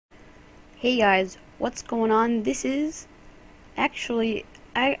Hey guys, what's going on? This is actually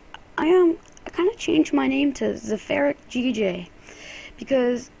I kind of changed my name to Zephyric GJ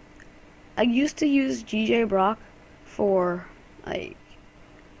because I used to use GJ Brock for like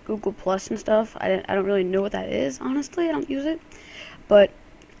Google Plus and stuff. I don't really know what that is, honestly. I don't use it, but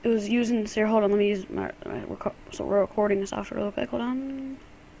it was using. So here, hold on. Let me use so we're recording the software real quick. Hold on.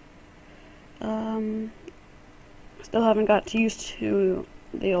 Still haven't got used to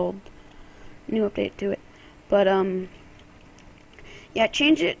the old new update to it, but yeah,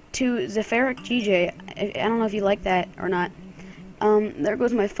 change it to Zephyric GJ. I don't know if you like that or not. There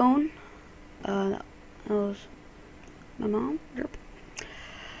goes my phone. That was my mom. Derp.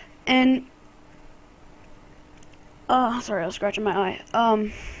 And sorry, I was scratching my eye.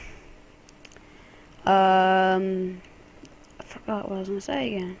 I forgot what I was gonna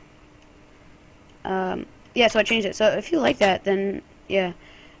say again. Yeah, so I changed it. So if you like that, then yeah.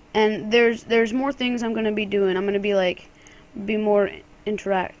 And there's more things I'm gonna be doing. I'm gonna be more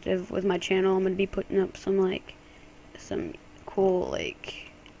interactive with my channel. I'm gonna be putting up some cool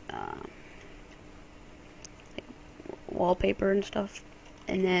like wallpaper and stuff.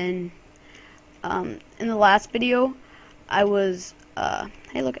 And then in the last video, I was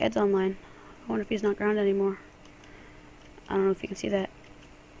hey, look, Ed's online. I wonder if he's not grounded anymore. I don't know if you can see that,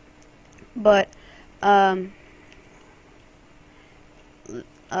 but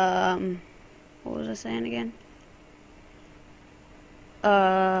what was I saying again?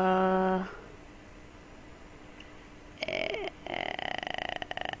 I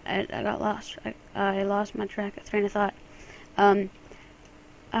got lost. I lost my train of thought.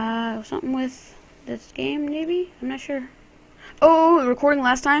 Something with this game, maybe? I'm not sure. Oh, the recording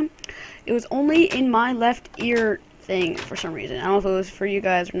last time, it was only in my left ear thing for some reason. I don't know if it was for you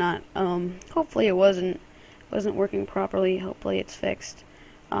guys or not. Hopefully it wasn't working properly. Hopefully it's fixed.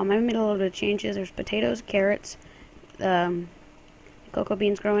 I made a little bit of changes. There's potatoes, carrots, cocoa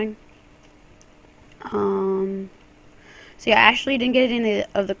beans growing. So yeah, I actually didn't get any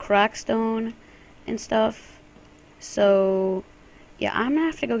of the crackstone and stuff. So yeah, I'm gonna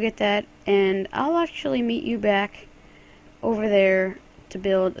have to go get that, and I'll actually meet you back over there to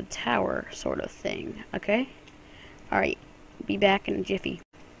build a tower sort of thing. Okay? Alright, be back in a jiffy.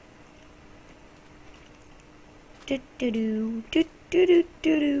 Hey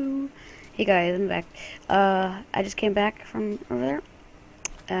guys, I'm back. I just came back from over there.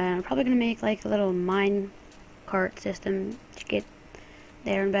 I'm probably gonna make like a little mine cart system to get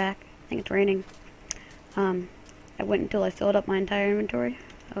there and back. I think it's raining. I went until I filled up my entire inventory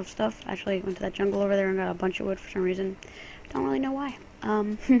of stuff. Actually, went to that jungle over there and got a bunch of wood for some reason. Don't really know why.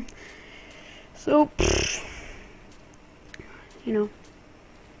 So, you know,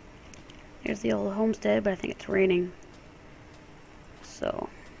 there's the old homestead, but I think it's raining. So,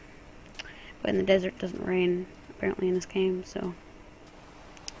 but in the desert doesn't rain apparently in this game. So,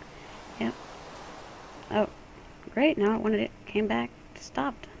 yep. Oh, great! Now it came back,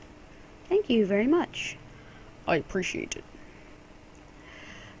 stopped. Thank you very much. I appreciate it.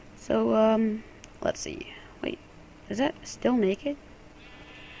 So, let's see. Wait, is that still naked?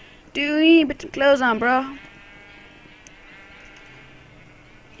 Dude, you need to put some clothes on, bro.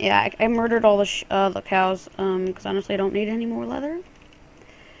 Yeah, I murdered all the cows, because honestly I don't need any more leather.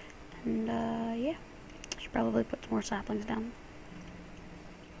 And, yeah. I should probably put some more saplings down.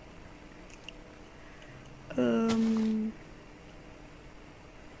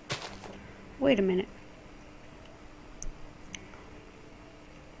 Wait a minute.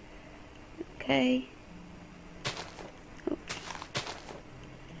 Okay. Oops.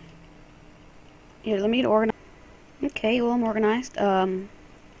 Here, let me get organized. Okay, well, I'm organized. I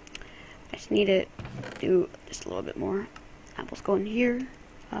just need to do just a little bit more. Apples go in here.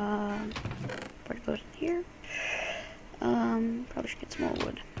 Part goes in here. Probably should get some more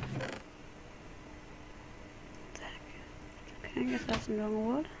wood. Okay, I guess that's some normal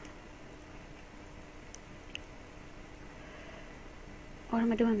wood. What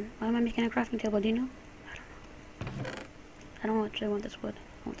am I doing? Why am I making a crafting table? Do you know? I don't know. I don't actually want this wood.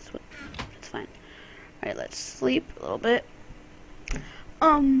 I want this wood. It's fine. Alright, let's sleep a little bit.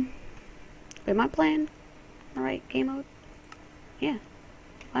 Wait, am I playing? Alright, game mode? Yeah.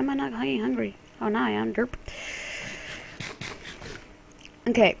 Why am I not hungry? Oh, now I am. Derp.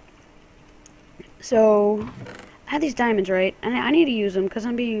 Okay. So, I have these diamonds, right? And I need to use them because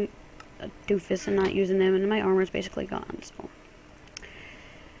I'm being a doofus and not using them, and my armor is basically gone, so.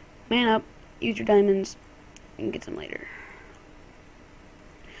 Man up, use your diamonds, and get them later.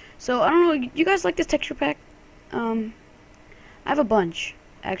 So, I don't know, you guys like this texture pack? I have a bunch,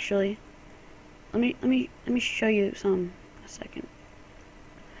 actually. Let me show you some. A second.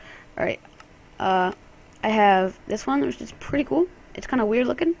 Alright. I have this one, which is pretty cool. It's kind of weird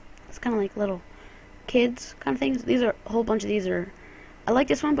looking. It's kind of like little kids kind of things. These are, a whole bunch of these are, I like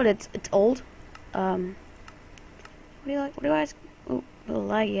this one, but it's old. What do you like? What do I ask? Oh, a little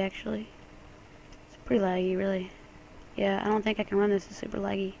laggy, actually. It's pretty laggy, really. Yeah, I don't think I can run this. It's super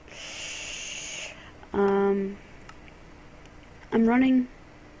laggy. I'm running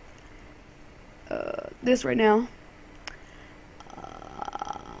this right now.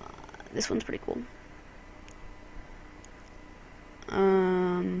 This one's pretty cool.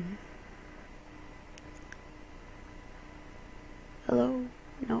 Hello?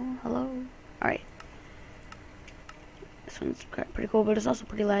 No? Hello? Alright. This one's pretty cool, but it's also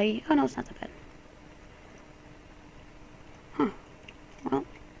pretty laggy. Oh no, it's not that bad. Huh. Well.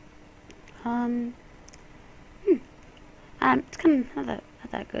 It's kind of not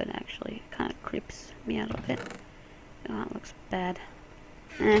that good, actually. It kind of creeps me out a little bit. Oh, it looks bad.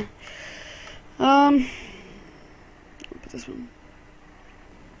 I'll put this one.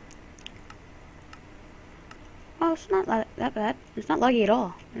 Oh, it's not that bad. It's not laggy at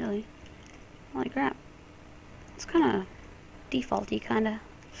all, really. Holy crap. It's kind of defaulty, kind of. I'm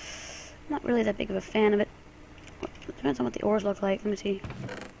not really that big of a fan of it. It depends on what the ores look like. Let me see.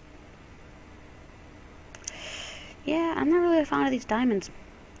 Yeah, I'm not really a fan of these diamonds.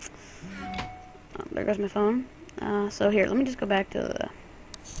 Oh, there goes my phone. So here, let me just go back to the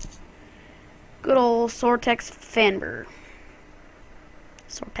good old Soartex Fanber.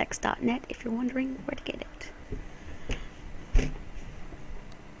 Soartex.net, if you're wondering where to get it.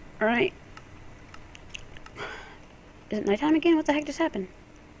 Alright. Is it nighttime again? What the heck just happened?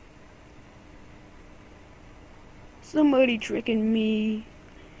 Somebody tricking me.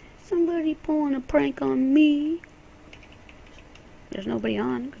 Somebody pulling a prank on me. There's nobody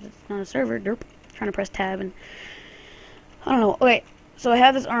on because it's not a server. Derp. Trying to press tab and I don't know. Okay, so I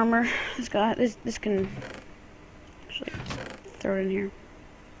have this armor. This guy. This can actually throw it in here.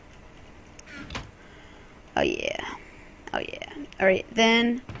 Oh yeah. Oh yeah. All right.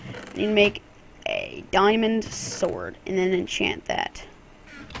 Then I need to make a diamond sword and then enchant that.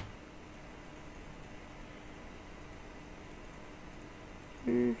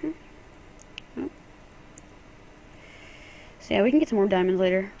 Oh. So yeah, we can get some more diamonds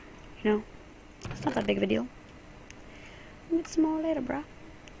later. You know, it's not that big of a deal. We'll get some more later, bruh.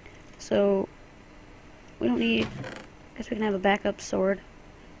 So we don't need. I guess we can have a backup sword.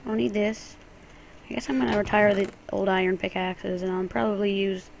 I don't need this. I guess I'm gonna retire the old iron pickaxes and I'll probably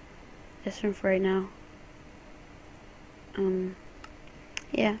use this one for right now.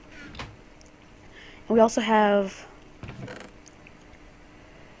 Yeah. And we also have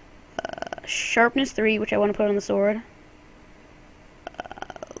sharpness 3, which I want to put on the sword.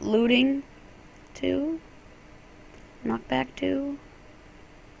 Looting 2. Knockback 2.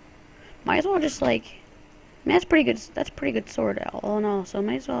 Might as well just like. I mean, that's pretty good. That's a pretty good sword, all in all. So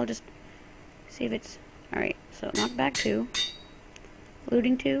might as well just see if it's all right. So knockback 2.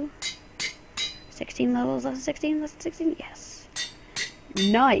 Looting 2. 16 levels. Less than 16. Less than 16. Yes.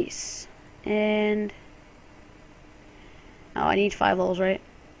 Nice. And oh, I need 5 levels, right?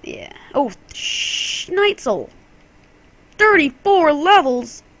 Yeah. Oh, Night Soul. 34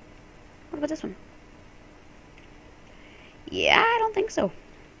 levels. What about this one? Yeah, I don't think so.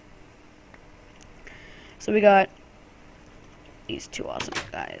 So we got these two awesome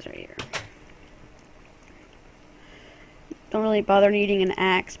guys right here. Don't really bother needing an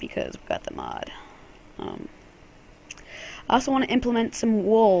axe because we've got the mod. I also want to implement some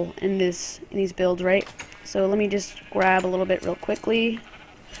wool in these builds, right? So let me just grab a little bit real quickly.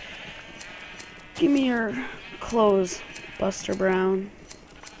 Give me your clothes, Buster Brown.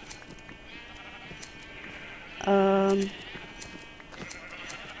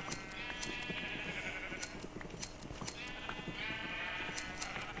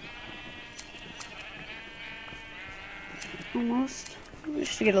 Almost.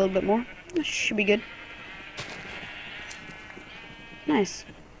 Just to get a little bit more. That should be good. Nice.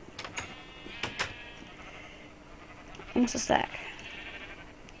 Almost a stack.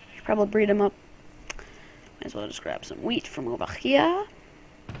 Should probably breed them up. Might as well just grab some wheat from over here.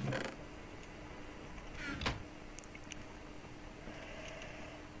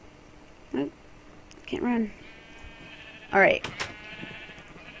 Nope. Can't run. Alright.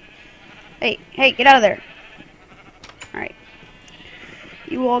 Hey, get out of there. Alright.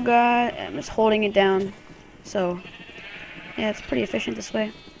 You all got. I'm just holding it down. So, yeah, it's pretty efficient this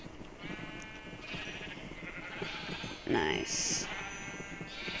way. Nice.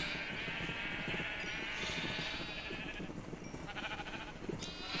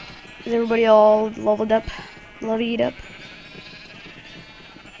 Is everybody all leveled up? Levied up?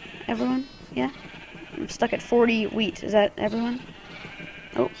 everyone? Yeah? I'm stuck at 40 wheat. Is that everyone?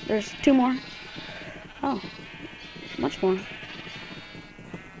 Oh, there's 2 more. Oh, much more.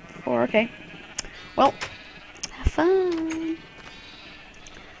 4, okay. Well, have fun.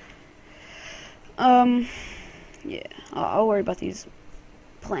 Yeah, I'll worry about these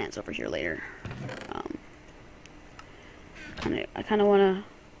plants over here later. I kind of want to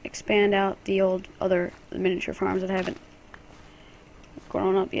expand out the other miniature farms that haven't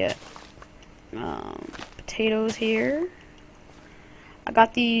grown up yet. Potatoes here. I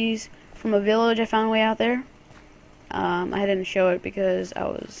got these from a village I found way out there. I didn't show it because that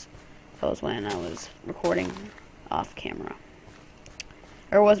was when I was recording off camera.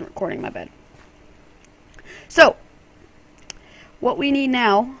 Or wasn't recording, my bad. So, what we need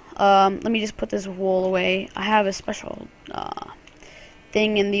now, let me just put this wool away. I have a special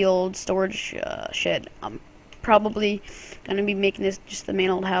thing in the old storage shed. I'm probably going to be making this just the main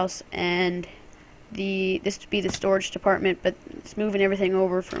old house, and this to be the storage department, but it's moving everything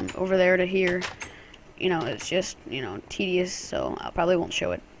over from over there to here. You know, it's just, you know, tedious, so I probably won't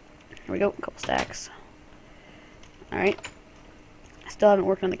show it. Here we go, a couple stacks. Alright. I still haven't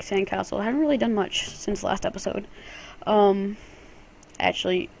worked on the sandcastle. I haven't really done much since last episode.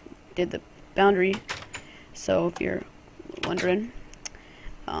 Actually did the boundary, so if you're wondering.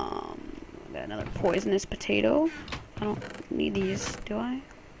 Got another poisonous potato. I don't need these, do I?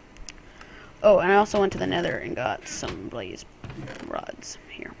 Oh, and I also went to the nether and got some blaze rods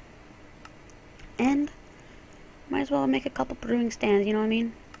here. And might as well make a couple brewing stands, you know what I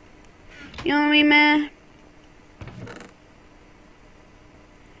mean? You know what I mean, man?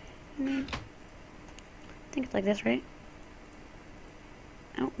 I think it's like this, right?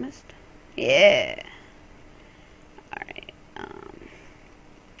 Oh, missed. Yeah. Alright.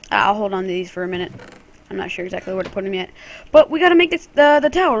 I'll hold on to these for a minute. I'm not sure exactly where to put them yet. But we gotta make this the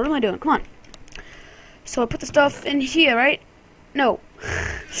tower. What am I doing? Come on. So I put the stuff in here, right? No.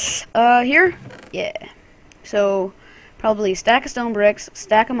 Here? Yeah. So, probably a stack of stone bricks,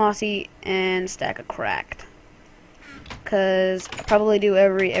 stack of mossy, and stack of cracked. Cause I probably do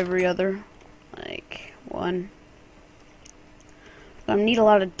every other, like, one. I need a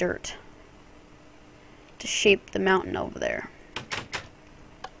lot of dirt to shape the mountain over there.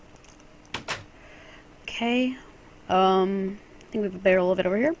 Okay. I think we have a barrel of it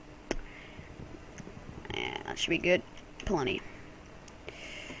over here. Yeah, that should be good. Plenty.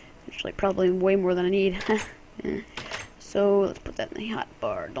 Actually, probably way more than I need. Yeah. So let's put that in the hot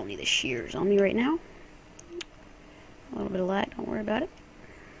bar. Don't need the shears on me right now. A little bit of lag, don't worry about it.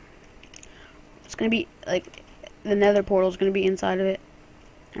 It's gonna be like the nether portal is gonna be inside of it.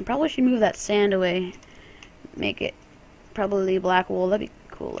 I probably should move that sand away. Make it probably black wool. That'd be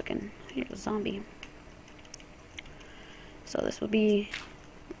cool looking. Here's a zombie. So this would be.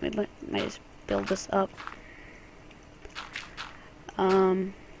 We might just build this up.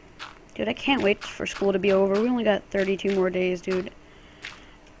 Dude, I can't wait for school to be over. We only got 32 more days, dude.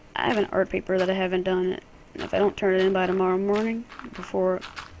 I have an art paper that I haven't done. And if I don't turn it in by tomorrow morning, before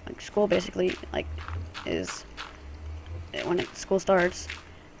like school basically like is when school starts,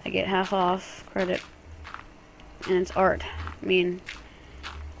 I get half off credit, and it's art. I mean,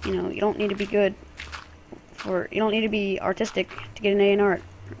 you know, you don't need to be good you don't need to be artistic to get an A in art,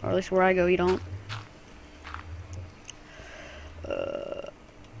 or at least where I go, you don't.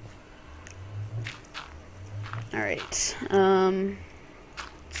 Alright, let's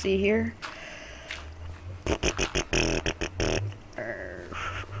see here.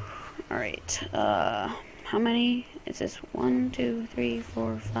 Alright, how many is this? 1, 2, 3,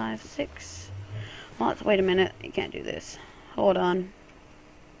 4, 5, 6. Well, let's wait a minute. You can't do this. Hold on.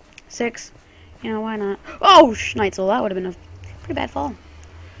 6. You know, why not? Oh, Schneitzel, that would have been a pretty bad fall.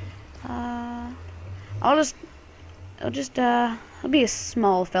 I'll be a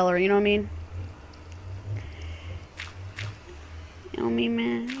small feller, you know what I mean? You know what I mean,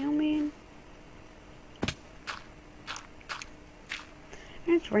 man? You know what I mean?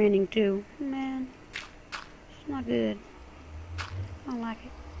 And it's raining too. Man, it's not good. I don't like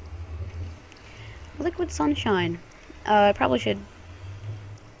it. Liquid sunshine. I probably should.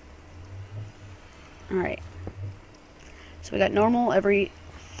 Alright. So we got normal every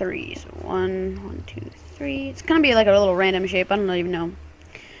 3. So 1, 2, 3. It's gonna be like a little random shape. I don't even know.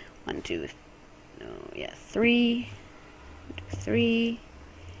 1, 2. No, yeah, 3. 3.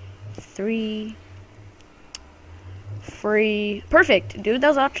 3. Free. Perfect, dude.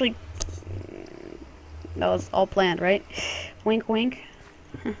 That was all planned, right? Wink, wink.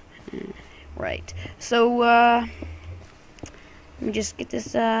 Right. So, let me just get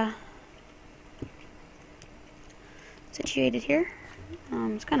this, situated here.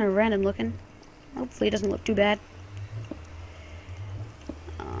 It's kind of random looking. Hopefully it doesn't look too bad.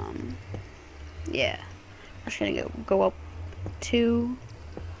 Yeah. I'm just gonna go up 2.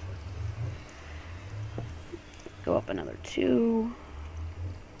 Go up another 2.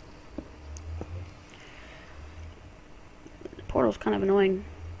 The portal's kind of annoying.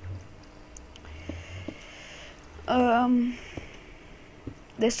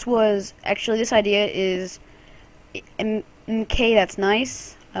 This idea is MK, that's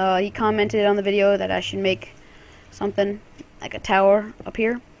nice. He commented on the video that I should make something like a tower up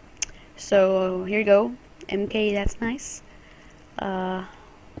here. So here you go, MK, that's nice.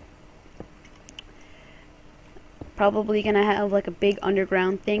 Probably gonna have like a big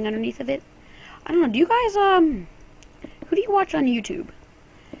underground thing underneath of it. I don't know, do you guys, who do you watch on YouTube?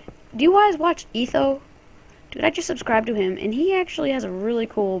 Do you guys watch Etho? Dude, I just subscribed to him, and he actually has a really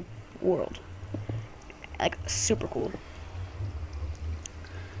cool world. Like, super cool.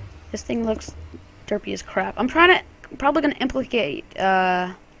 This thing looks derpy as crap. I'm probably gonna implicate,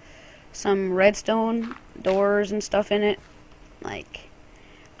 some redstone doors and stuff in it. Like,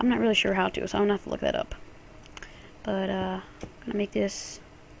 I'm not really sure how to, so I'm gonna have to look that up. But, I'm gonna make this,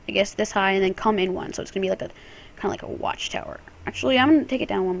 I guess, this high, and then come in one, so it's gonna be like a, kind of like a watchtower. Actually, I'm gonna take it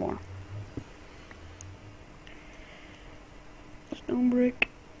down one more. Stone brick,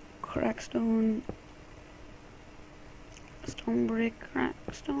 crackstone, stone brick,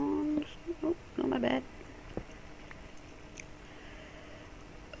 crackstone. Oh, no, my bad.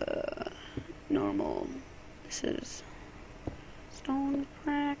 Normal. This is stone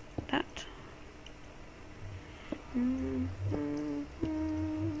crack. That.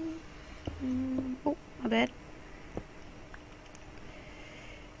 Oh, my bad.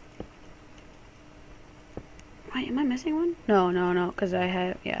 Wait, am I missing one? No, because I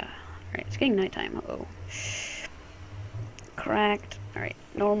have, yeah. Alright, it's getting nighttime. Uh-oh. Cracked. Alright,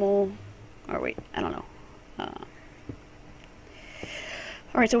 normal. Or wait, I don't know.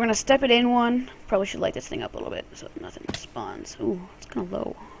 Alright, so we're going to step it in one. Probably should light this thing up a little bit so nothing spawns. Ooh, it's kind of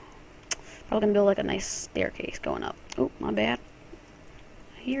low. Probably going to build like a nice staircase going up. Oh, my bad.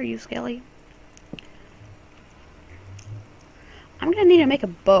 I hear you, Skelly. I'm going to need to make a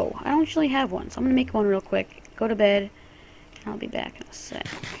bow. I don't usually have one, so I'm going to make one real quick. Go to bed, and I'll be back in a sec.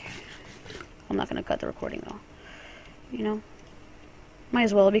 I'm not going to cut the recording, though. You know? Might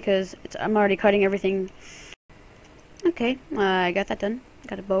as well, because I'm already cutting everything. Okay, I got that done.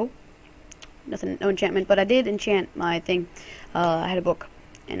 Got a bow. Nothing, no enchantment, but I did enchant my thing. I had a book,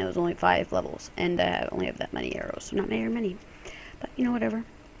 and it was only 5 levels, and I only have that many arrows, so not very many. But, you know, whatever.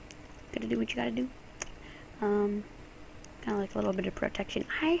 Gotta do what you gotta do. Kind of like a little bit of protection.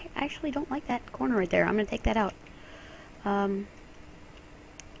 I actually don't like that corner right there. I'm gonna take that out. And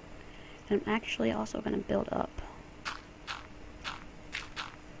I'm actually also gonna build up.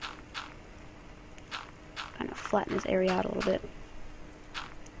 Kind of flatten this area out a little bit.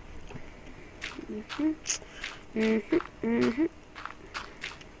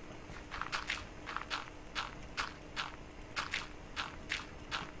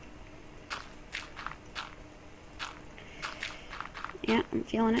 Yeah, I'm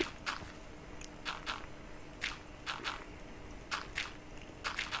feeling it.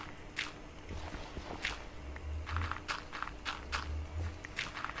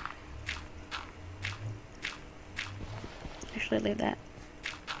 Actually, leave that.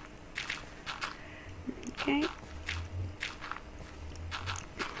 Okay.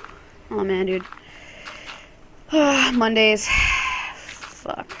 Oh man, dude. Mondays.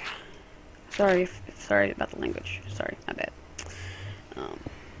 Fuck. Sorry about the language. Sorry, my bad.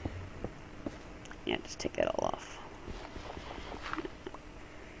 Yeah, just take that all off.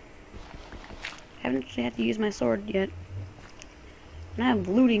 I haven't actually had to use my sword yet. And I have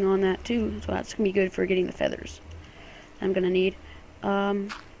looting on that too, so that's gonna be good for getting the feathers I'm gonna need. Probably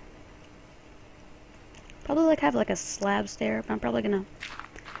like have like a slab stair, but I'm probably gonna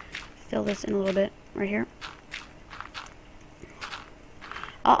fill this in a little bit right here.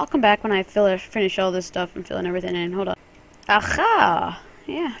 I'll come back when I finish all this stuff and filling everything in. Hold on. Aha!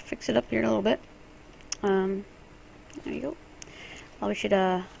 Yeah, fix it up here a little bit. There you go. Probably should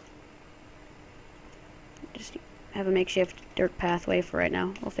just have a makeshift dirt pathway for right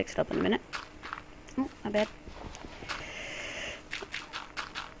now. We'll fix it up in a minute. Oh, my bad.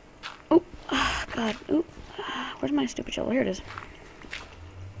 Oh, God. Oh, where's my stupid shovel? Here it is.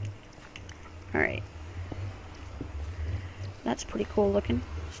 Alright. That's pretty cool looking.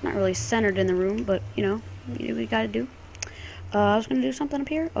 It's not really centered in the room, but, you know, you do what you gotta do. I was gonna do something up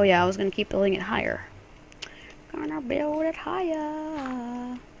here. Oh, yeah, I was gonna keep building it higher. Gonna build it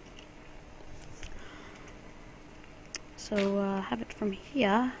higher. So, have it from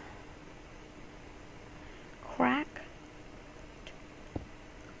here. Cracked.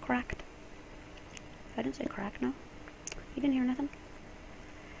 I didn't say crack, no. You didn't hear nothing?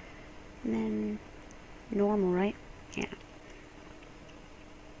 And then normal, right? Yeah.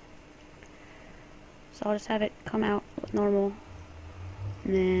 So I'll just have it come out with normal.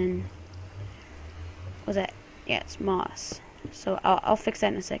 And then what's that? Yeah, it's moss. So I'll fix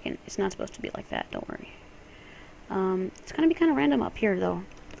that in a second. It's not supposed to be like that, don't worry. It's gonna be kind of random up here though.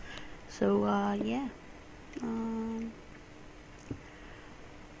 So yeah.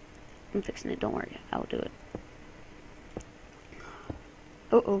 I'm fixing it, don't worry. I'll do it.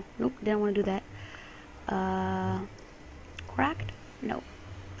 Oh, nope, didn't want to do that. Cracked? No.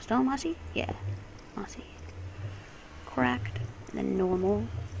 Stone mossy? Yeah, mossy. Cracked, then normal.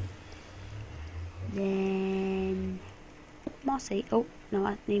 Then mossy. Oh, no,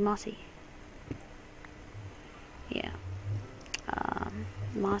 I need mossy. Yeah.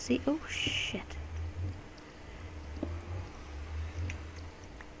 Mossy. Oh, shit.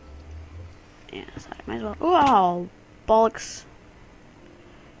 Yeah, so I might as well. Oh, bollocks.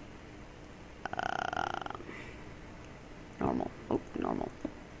 Normal. Oh, normal.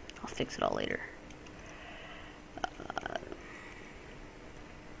 I'll fix it all later.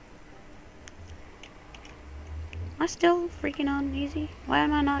 Am I still freaking on easy? Why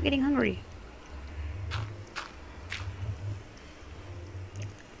am I not getting hungry?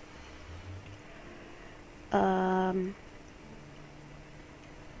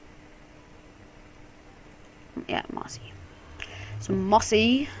 Yeah, mossy. So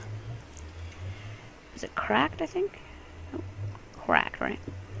mossy. Is it cracked, I think? Oh, cracked, right?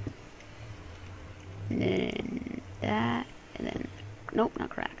 And then that, and then, nope, not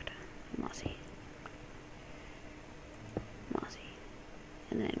cracked. Mossy. Mossy.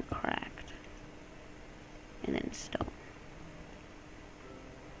 And then cracked. And then stone.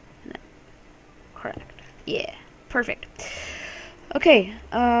 And then cracked. Yeah, perfect. Okay,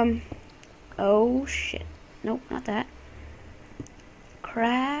 oh shit. Nope, not that.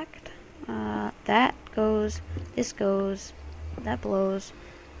 Cracked. That goes, this goes, that blows,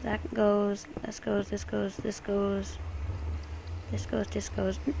 that goes, this goes, this goes, this goes, this goes, this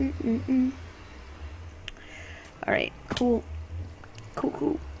goes. Alright, cool.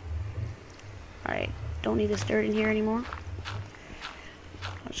 Cool. Alright, don't need this dirt in here anymore.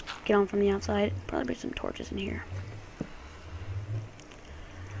 I'll just get on from the outside. Probably bring some torches in here.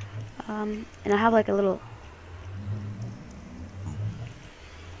 And I have like a little...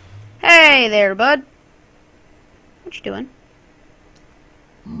 Hey there, bud. What you doing?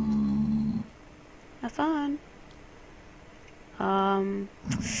 Have fun.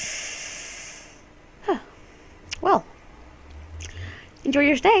 Well, enjoy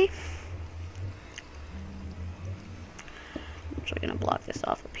your stay. I'm actually gonna block this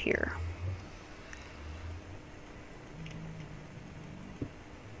off up here.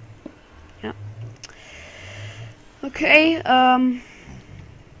 Yep. Okay,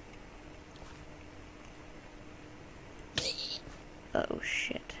 oh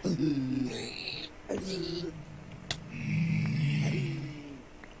shit.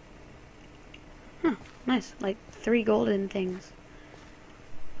 Huh, nice. Like 3 golden things.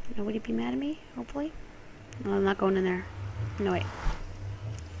 Nobody be mad at me, hopefully? No, I'm not going in there. No, wait.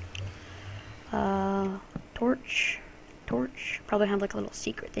 Torch. Probably have like a little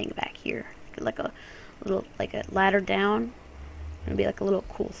secret thing back here. Like a little, like a ladder down. It'll be like a little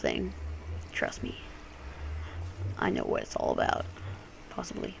cool thing. Trust me. I know what it's all about.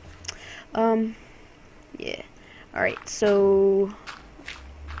 Possibly. Yeah. Alright, so...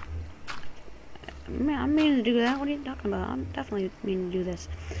 I'm meaning to do that. What are you talking about? I'm definitely meaning to do this.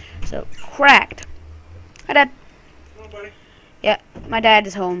 So, cracked. Hi, Dad. Hello, buddy. Yeah, my dad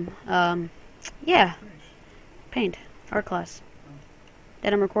is home. Yeah. Paint. Art class.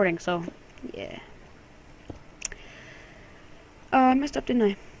 That I'm recording, so, yeah. I messed up, didn't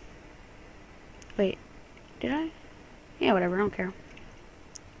I? Wait. Did I? Yeah, whatever. I don't care.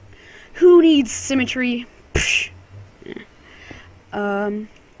 Who needs symmetry? Psh. Yeah.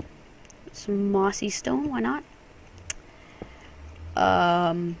 Some mossy stone. Why not?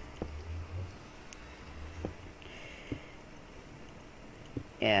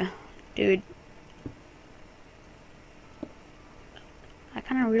 Yeah, dude. I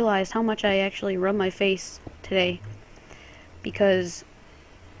kind of realized how much I actually rub my face today because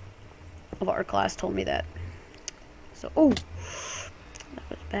of art class told me that. So, oh, that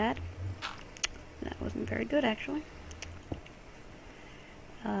was bad. That wasn't very good, actually.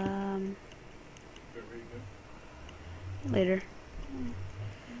 Later.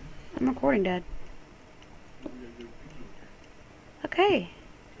 I'm recording, Dad. Okay.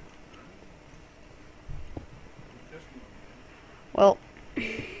 Well.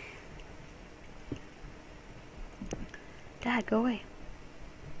 Dad, go away.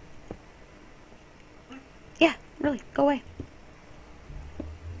 Yeah, really, go away.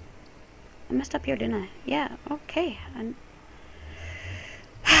 I messed up here, didn't I? Yeah, okay.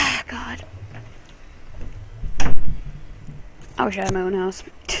 God. I wish I had my own house.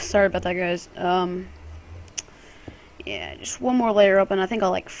 Sorry about that, guys. Yeah, just one more layer up, and I think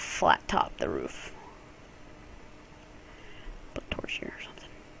I'll, like, flat top the roof. Put a torch here or something.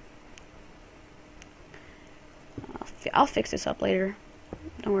 I'll fix this up later.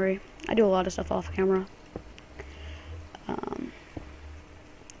 Don't worry. I do a lot of stuff off camera.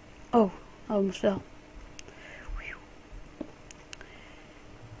 Oh, I almost fell.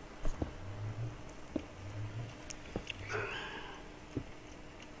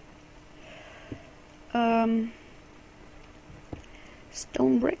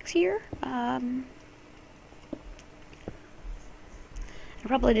 Stone bricks here. I'll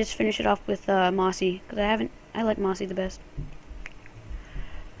probably just finish it off with mossy, because I like mossy the best.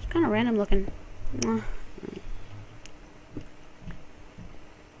 It's kind of random looking.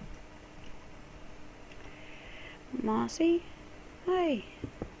 Mossy, hi.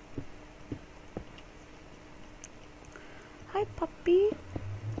 Hi, puppy.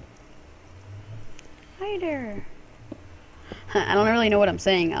 Hi there. I don't really know what I'm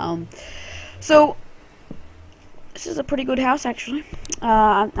saying. So this is a pretty good house, actually.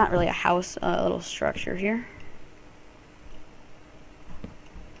 Not really a house, a little structure here.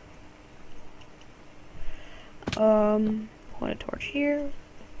 Put a torch here.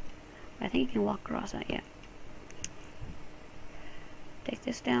 I think you can walk across that, yeah. Take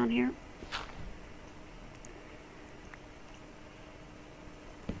this down here.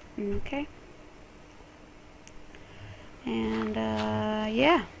 Okay. And,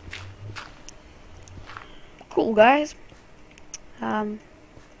 yeah. Cool, guys. I'll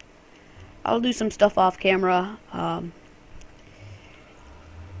do some stuff off camera.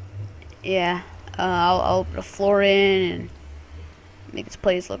 Yeah. I'll put a floor in and make this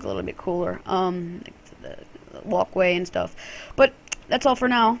place look a little bit cooler. Like the walkway and stuff. But that's all for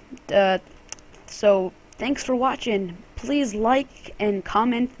now. So thanks for watching. Please like and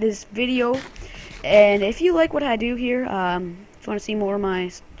comment this video. And if you like what I do here, if you want to see more of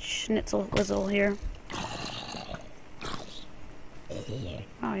my schnitzel whizzle here.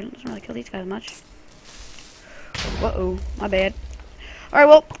 Oh, he doesn't really kill these guys much. Uh-oh, my bad. Alright,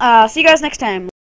 well, see you guys next time.